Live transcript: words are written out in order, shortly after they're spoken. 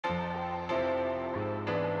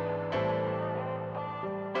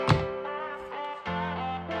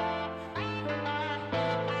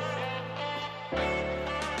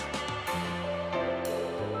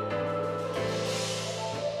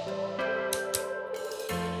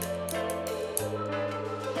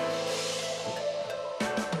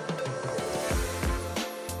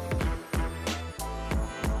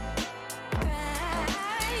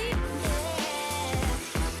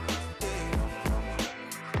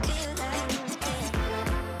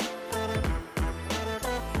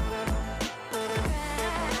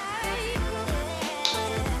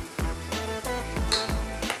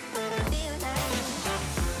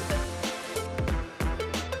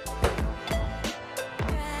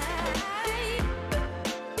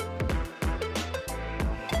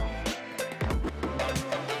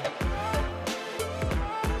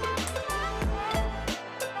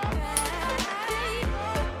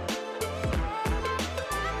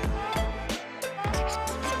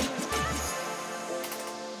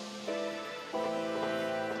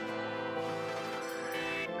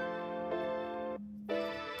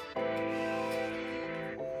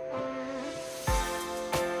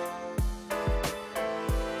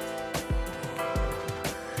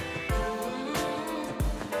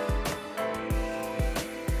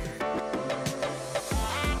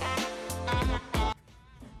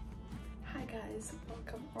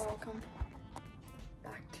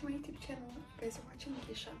to my YouTube channel. You guys are watching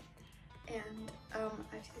Keisha, and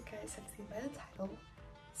as you guys have seen by the title,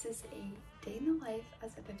 this is a day in the life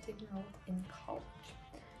as a 15-year-old in college.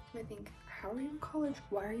 You might think, how are you in college?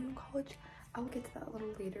 Why are you in college? I'll get to that a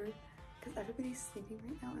little later because everybody's sleeping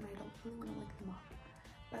right now and I don't really want to wake them up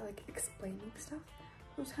by like explaining stuff.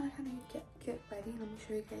 So just kind of get ready, and let me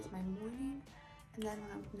show you guys my morning, and then when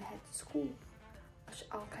I'm gonna head to school,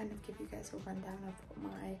 I'll kind of give you guys a rundown of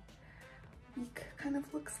what my week kind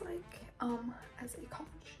of looks like as a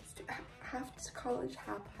college student, half college,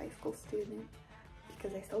 half high school student,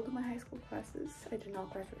 because I still do my high school classes. I did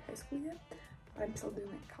not graduate high school yet, but I'm still doing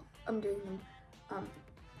I'm doing them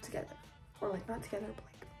together, or like not together, but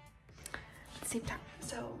like at the same time.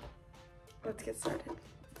 So let's get started.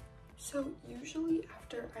 So usually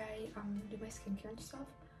after I do my skincare and stuff,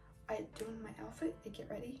 I do in my outfit, I get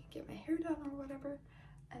ready, get my hair done or whatever,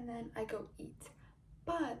 and then I go eat.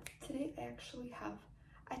 But today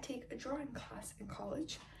I take a drawing class in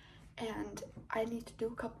college, and I need to do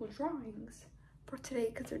a couple of drawings for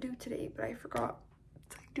today because they're due today, but I forgot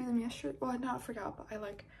to like do them yesterday. Well, I not forgot, but I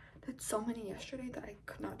like did so many yesterday that I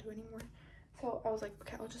could not do anymore. So I was like,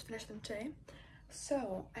 okay, I'll just finish them today.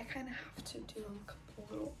 So I kind of have to do a couple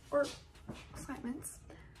little assignments.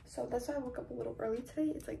 So that's why I woke up a little early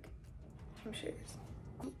today. It's like, let me show you guys.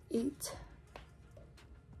 Eat.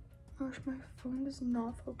 Gosh, my phone does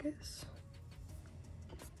not focus.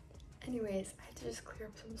 Anyways, I had to just clear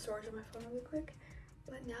up some storage on my phone really quick.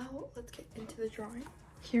 But now let's get into the drawing.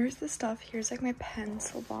 Here's the stuff. Here's like my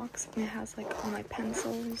pencil box, and it has like all my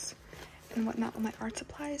pencils and whatnot, all my art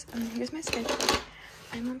supplies. And here's my schedule.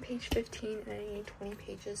 I'm on page 15 and I need 20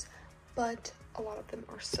 pages, but a lot of them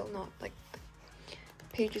are still not like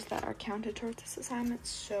pages that are counted towards this assignment,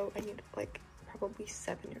 so I need like probably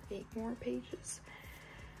 7 or 8 more pages.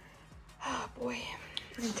 Oh boy.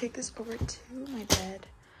 I'm gonna take this over to my bed,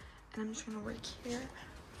 and I'm just gonna work here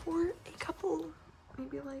for a couple,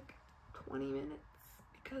 maybe like 20 minutes,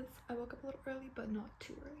 because I woke up a little early, but not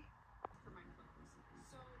too early.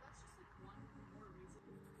 So that's just like one more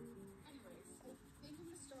reason. Anyways, so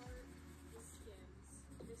thinking to start with Skims.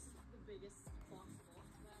 This is the biggest box of all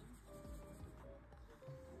of them.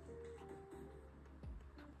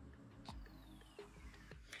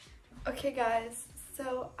 Okay guys,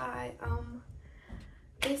 so I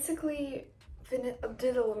basically did a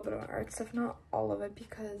little bit of my art stuff, not all of it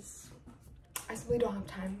because I simply don't have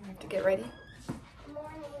time. I have to get ready.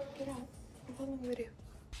 Get out. I'm filming a video.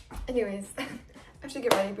 Anyways, I have to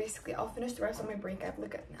get ready. Basically, I'll finish the rest of my break. I have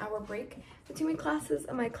like an hour break between my classes,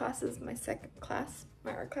 and my class is my second class,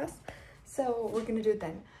 my art class. So we're gonna do it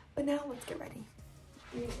then. But now let's get ready.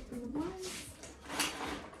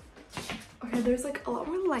 Okay, there's like a lot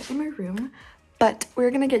more light in my room, but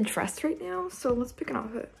we're gonna get dressed right now, so let's pick an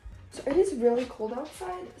outfit. So it is really cold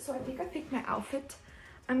outside, so I think I picked my outfit.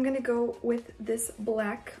 I'm gonna go with this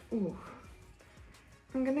black,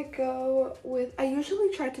 I'm gonna go with, I usually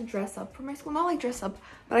try to dress up for my school, not like dress up,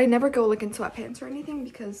 but I never go like in sweatpants or anything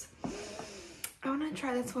because I wanna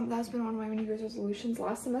try, that's been one of my New Year's resolutions.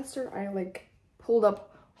 Last semester, I like pulled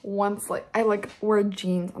up once, like I like wore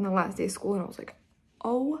jeans on the last day of school, and I was like,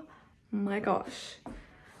 oh my gosh.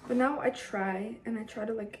 But now I try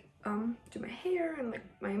to like do my hair and like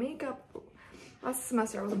my makeup. Last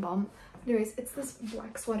semester I was a bum. Anyways, it's this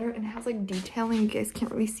black sweater, and it has like detailing. You guys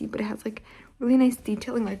can't really see, but it has like really nice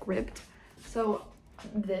detailing, like ribbed. So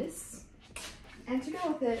this, and to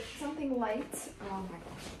go with it, something light. Oh my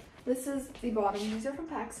gosh, this is the bottom. These are from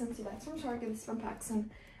PacSun, so that's from Target. This is from PacSun,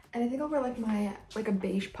 and I think I'll wear like my like a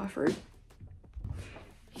beige puffer.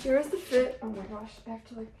 Here's the fit. Oh my gosh, I have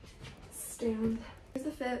to like stand. Here's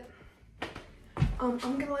the fit. I'm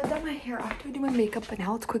gonna let down my hair after I do my makeup, but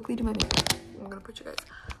now let's quickly do my makeup. I'm gonna put you guys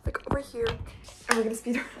like over here, and we're gonna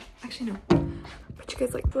speed her. Actually, no. Put you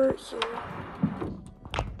guys like over here,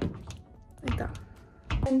 like that.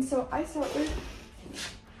 And so I start with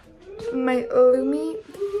my Lumi.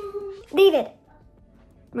 David.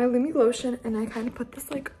 My Lumi lotion, and I kind of put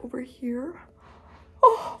this like over here.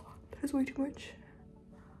 Oh, that is way too much.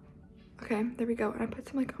 Okay, there we go. And I put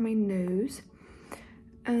some like on my nose,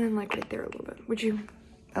 and then like right there a little bit.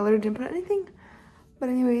 I literally didn't put anything. But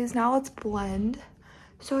anyways, now let's blend.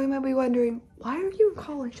 So you might be wondering, why are you in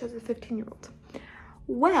college as a 15-year-old?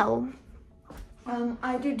 Well,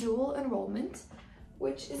 I do dual enrollment,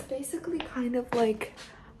 which is basically kind of like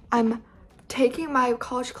I'm taking my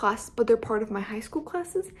college class, but they're part of my high school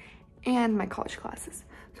classes and my college classes.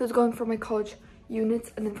 So it's going for my college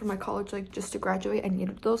units, and then for my college, like just to graduate, I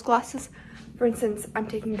needed those classes. For instance, I'm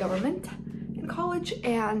taking government in college,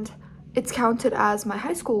 and it's counted as my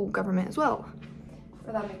high school government as well.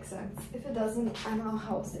 if that makes sense. If it doesn't, I don't know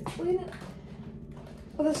how else to explain it.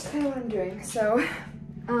 Well, that's kind of what I'm doing. So,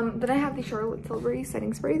 then I have the Charlotte Tilbury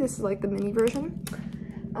setting spray. This is like the mini version.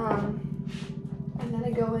 And then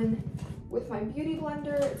I go in with my beauty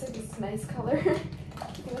blender. It's like this nice color, an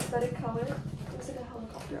aesthetic color. It looks like a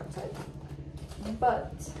helicopter outside.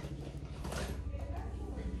 But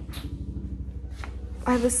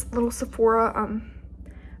I have this little Sephora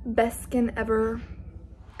Best Skin Ever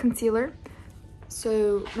concealer.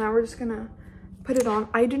 So now we're just gonna put it on.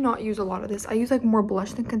 I do not use a lot of this. I use like more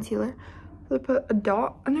blush than concealer. So I put a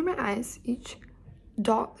dot under my eyes, each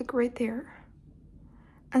dot like right there.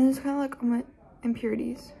 And it's kind of like on my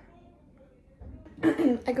impurities.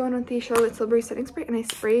 I go in with the Charlotte Tilbury setting spray and I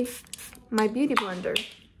spray my beauty blender.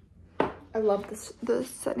 I love the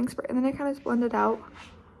setting spray. And then I kind of just blend it out.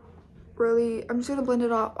 Really, I'm just gonna blend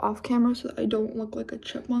it out off camera so that I don't look like a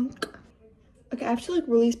chipmunk. Okay, I have to like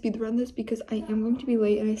really speed run this because I am going to be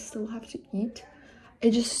late and I still have to eat.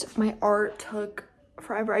 My art took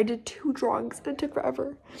forever. I did 2 drawings and it took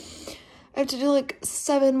forever. I have to do like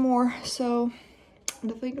 7 more, so I'm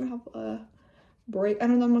definitely gonna have a break. I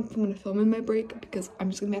don't know if I'm gonna film in my break because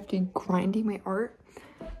I'm just gonna have to be grinding my art.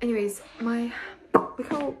 Anyways, look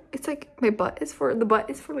how it's like the butt is for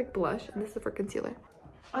like blush and this is for concealer.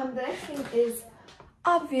 The next thing is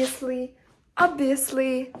obviously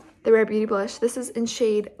the Rare Beauty blush. This is in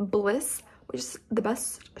shade Bliss, which is the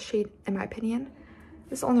best shade in my opinion.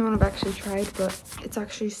 This is the only one I've actually tried, but it's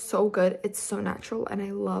actually so good. It's so natural and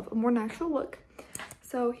I love a more natural look.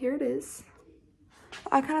 So here it is.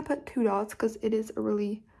 I kind of put 2 dots because it is a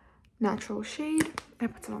really natural shade. I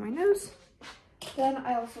put some on my nose. Then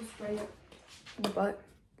I also spray it in the butt.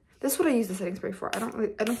 This is what I use the setting spray for. I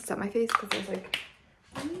don't set my face because there's like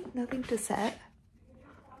nothing to set.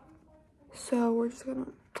 So we're just gonna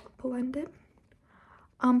blend it.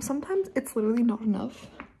 Sometimes it's literally not enough.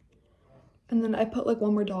 And then I put like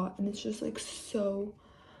 1 more dot and it's just like so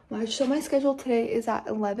much. So my schedule today is at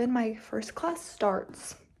 11. My first class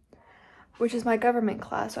starts, which is my government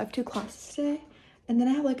class. So I have 2 classes today. And then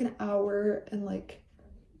I have like an hour and like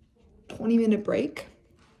 20-minute break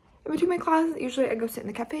in between my classes. Usually I go sit in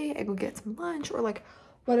the cafe, I go get some lunch or like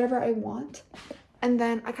whatever I want. And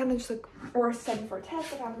then I kind of just like, or study for a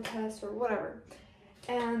test, if I have a test or whatever.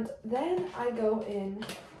 And then I go in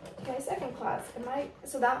to my second class. And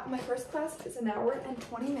my first class is an hour and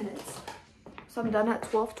 20 minutes. So I'm done at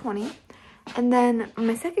 12:20. And then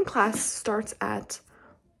my second class starts at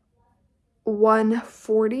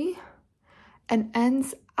 1:40 and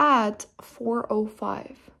ends at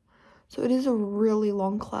 4:05. So it is a really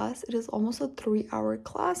long class. It is almost a 3-hour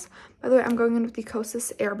class. By the way, I'm going in with the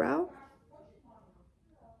Kosas Airbrow.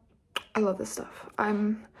 I love this stuff. I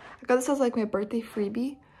got this as like my birthday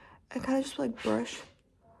freebie. I kind of just like brush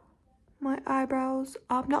my eyebrows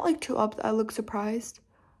up, not like too up that I look surprised,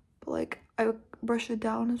 but like I brush it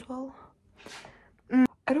down as well.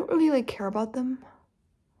 I don't really like care about them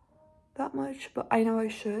that much, but I know I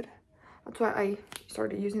should. That's why I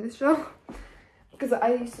started using this gel, because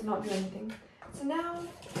I used to not do anything. So now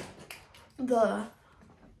the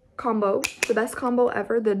combo, the best combo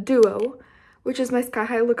ever, the duo, which is my Sky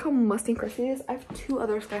High. Look how musty and crusty it is. I have 2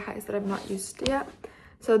 other Sky Highs that I've not used yet.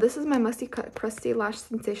 So this is my musty crusty lash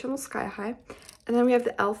sensational Sky High, and then we have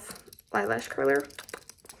the e.l.f. eyelash curler.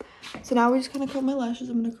 So now we're just gonna curl my lashes.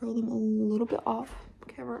 I'm gonna curl them a little bit off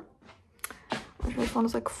camera. My phone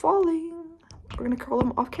is like falling. We're gonna curl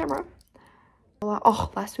them off camera.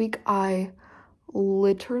 Oh, last week I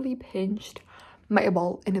literally pinched my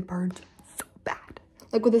eyeball and it burned so bad.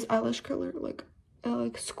 Like with this eyelash curler, like I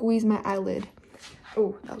like squeeze my eyelid.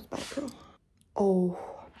 Oh, that was bad, girl. Oh,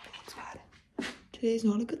 that's bad. Today's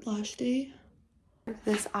not a good lash day.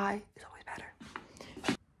 This eye is always better.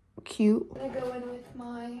 Cute. I go in with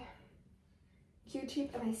my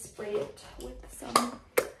Q-tip and I spray it with some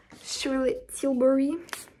Charlotte Tilbury.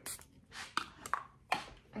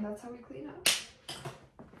 And that's how we clean up.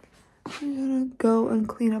 I'm gonna go and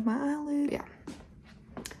clean up my eyelid. Yeah.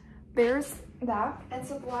 There's that. And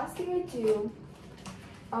so the last thing I do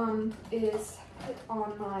is put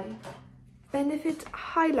on my Benefit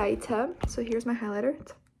highlighter. So here's my highlighter.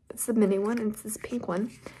 It's the mini one and it's this pink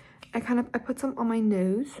one. I put some on my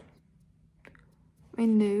nose,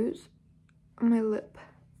 on my lip,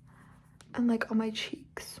 and like on my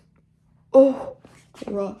cheeks. Oh,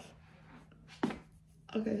 rough.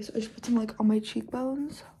 Okay, so I just put some like on my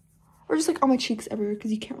cheekbones, or just like on my cheeks everywhere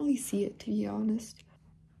because you can't really see it, to be honest.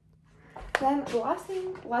 Then the last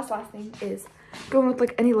thing is going with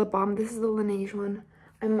like any lip balm. This is the Laneige one.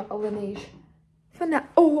 I'm a Laneige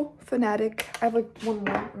fanatic. I have like 1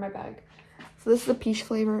 more in my bag. So this is the peach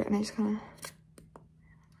flavor, and I just kind of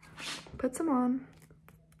put some on.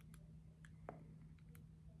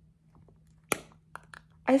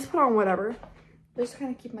 I just put on whatever, just to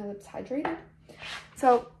kind of keep my lips hydrated.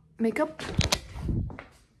 So makeup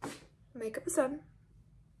is done.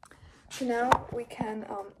 So now we can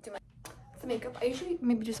do the makeup. I usually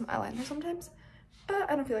maybe do some eyeliner sometimes, but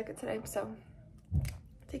I don't feel like it today. So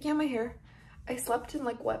taking out my hair. I slept in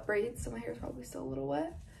like wet braids, so my hair is probably still a little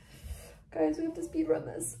wet. Guys, we have to speed run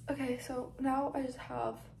this. Okay, so now I just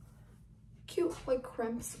have cute like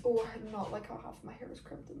crimps, or not like how half of my hair is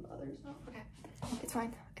crimped and the others not. Okay, it's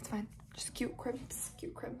fine, it's fine. Just cute crimps,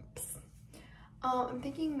 cute crimps. I'm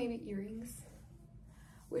thinking maybe earrings,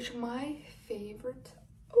 which my favorite.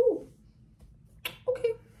 Oh,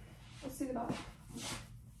 okay. Let's see the back.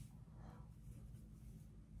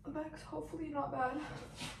 The back's hopefully not bad.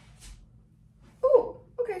 Oh,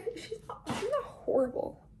 okay. She's not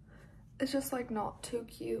horrible. It's just like not too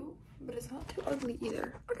cute, but it's not too ugly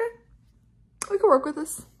either. Okay, we can work with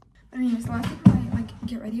this. Anyways, the last thing I like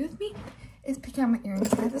get ready with me is picking out my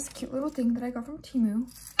earrings. I have this cute little thing that I got from Temu.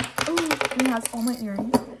 Oh, and it has all my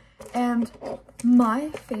earrings. And my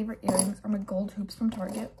favorite earrings are my gold hoops from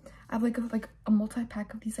Target. I have like a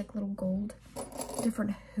multi-pack of these like little gold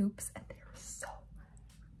different hoops, and they're so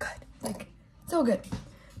good, like so good.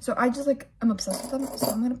 So I just like, I'm obsessed with them. So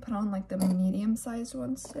I'm gonna put on like the medium-sized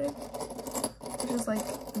ones today, which is like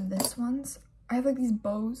this ones. I have like these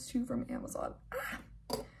bows too from Amazon.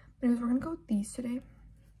 Anyways, we're gonna go with these today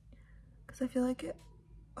because I feel like it.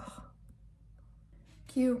 Oh,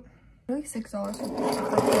 cute. Really $6 for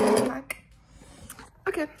the pack.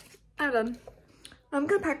 Okay, I'm done. I'm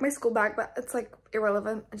gonna pack my school bag, but it's like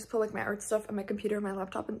irrelevant. I just put like my art stuff and my computer and my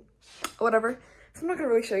laptop and whatever. So I'm not gonna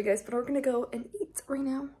really show you guys, but we're gonna go and eat right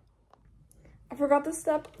now. I forgot this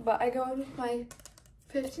step, but I go in with my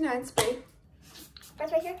 59 spray.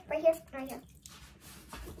 That's right here, right here, right here.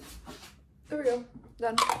 There we go,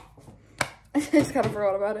 done. I just kind of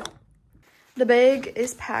forgot about it. The bag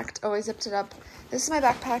is packed. Oh, I zipped it up. This is my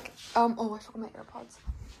backpack. Oh, I forgot my AirPods.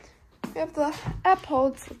 We have the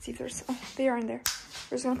AirPods. Let's see if there's, oh, they are in there.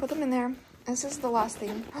 We're just gonna put them in there. This is the last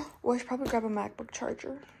thing. Oh, I should probably grab a MacBook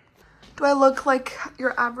charger. Do I look like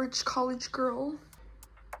your average college girl?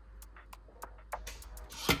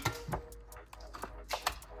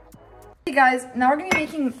 Hey guys, now we're gonna be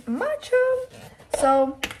making matcha.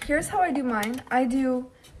 So here's how I do mine. I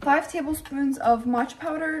do 5 tablespoons of matcha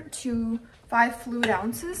powder to 5 fluid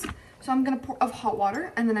ounces. So I'm gonna pour of hot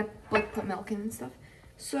water, and then I like put milk in and stuff.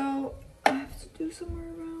 So I have to do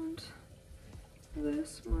somewhere around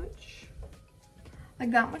this much,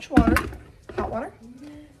 like that much water, hot water.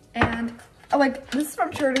 And like, this is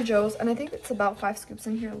from Trader Joe's, and I think it's about 5 scoops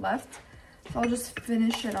in here left. So I'll just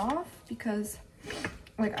finish it off because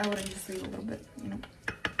like I wouldn't just leave a little bit, you know.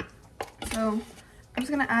 So I'm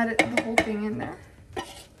just gonna add it, the whole thing in there.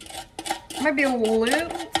 It might be a little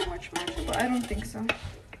too much matcha, but I don't think so.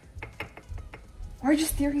 Why are you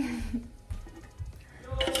staring?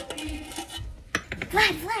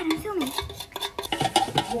 Vlad, I'm filming.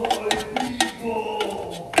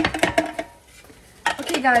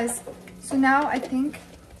 Okay guys, so now I think,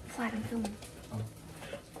 Vlad, I'm filming.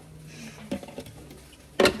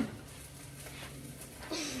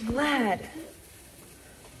 Vlad.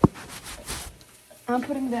 I'm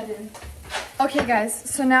putting that in. Okay guys,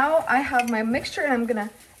 so now I have my mixture and I'm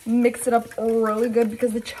gonna mix it up really good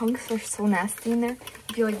because the chunks are so nasty in there.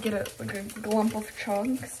 If you like get a lump of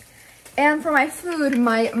chunks. And for my food,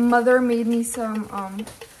 my mother made me some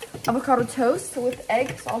avocado toast with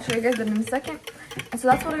egg. So I'll show you guys that in a second. And so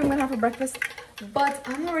that's what I'm gonna have for breakfast. But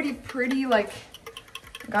I'm already pretty like,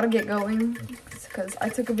 gotta get going because I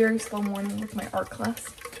took a very slow morning with my art class.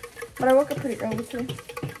 But I woke up pretty early today.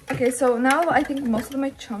 Okay, so now I think most of my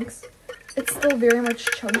chunks, it's still very much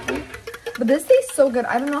chunky. But this tastes so good.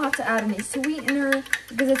 I don't know how to add any sweetener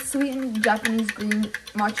because it's sweetened Japanese green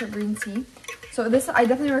matcha green tea. So this, I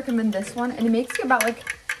definitely recommend this one. And it makes you about like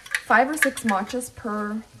 5 or 6 matchas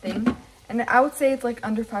per thing. And I would say it's like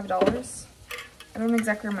under $5. I don't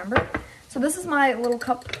exactly remember. So this is my little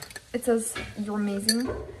cup. It says, "You're amazing."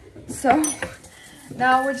 So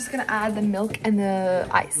now we're just gonna add the milk and the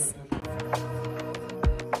ice.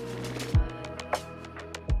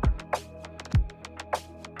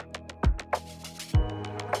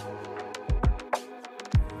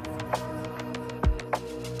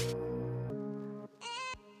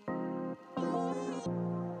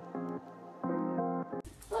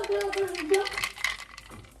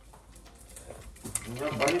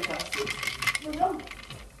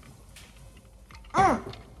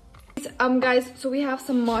 Guys, so we have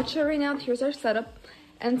some matcha right now. Here's our setup,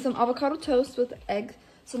 and some avocado toast with egg.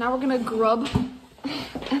 So now we're gonna grub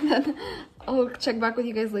and then I'll check back with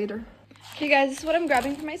you guys later. Okay guys, this is what I'm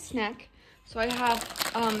grabbing for my snack. So I have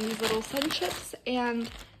these little Sun Chips and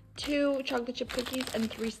 2 chocolate chip cookies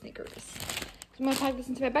and 3 Snickers. So I'm gonna pack this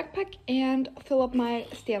into my backpack and fill up my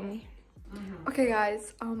Stanley. Okay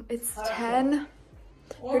guys, it's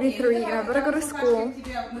 10:33 and I better go to school.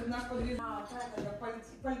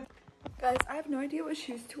 Guys, I have no idea what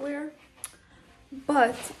shoes to wear,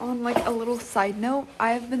 but on like a little side note,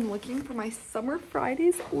 I have been looking for my Summer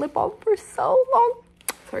Fridays lip balm for so long.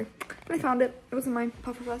 Sorry, but I found it. It was in my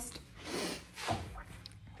puffer vest.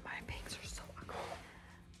 My bangs are so ugly.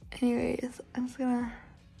 Anyways, I'm just gonna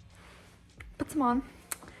put some on.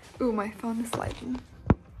 Ooh, my phone is sliding.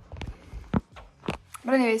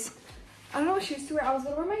 But anyways, I don't know what shoes to wear. I was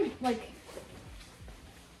gonna wear my like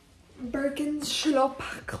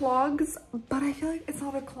Birkenstock clogs, but I feel like it's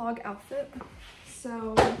not a clog outfit.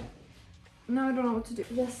 So now I don't know what to do.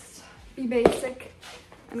 Just be basic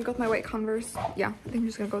and go with my white Converse. Yeah, I think I'm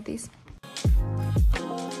just gonna go with these.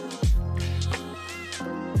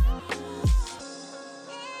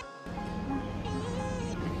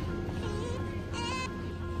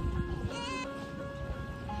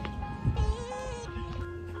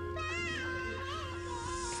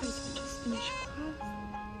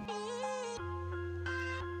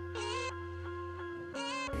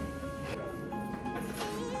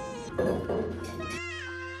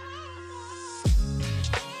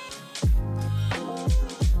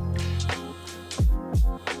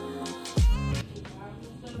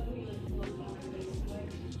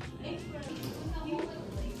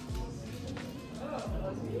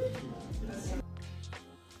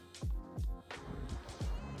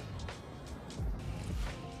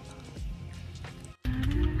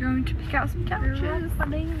 Going to pick out some couches.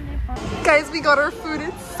 Guys, we got our food.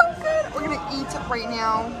 It's so good. We're gonna eat right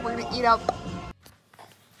now. We're gonna eat up.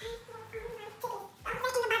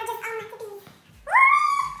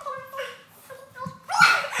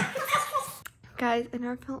 Guys, I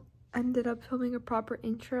never ended up filming a proper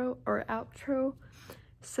intro or outro.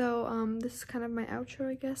 So this is kind of my outro,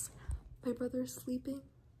 I guess. My brother's sleeping.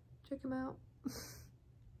 Check him out.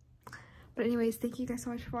 But anyways, thank you guys so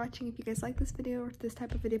much for watching. If you guys like this video or this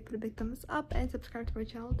type of video, put a big thumbs up and subscribe to my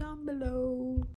channel down below.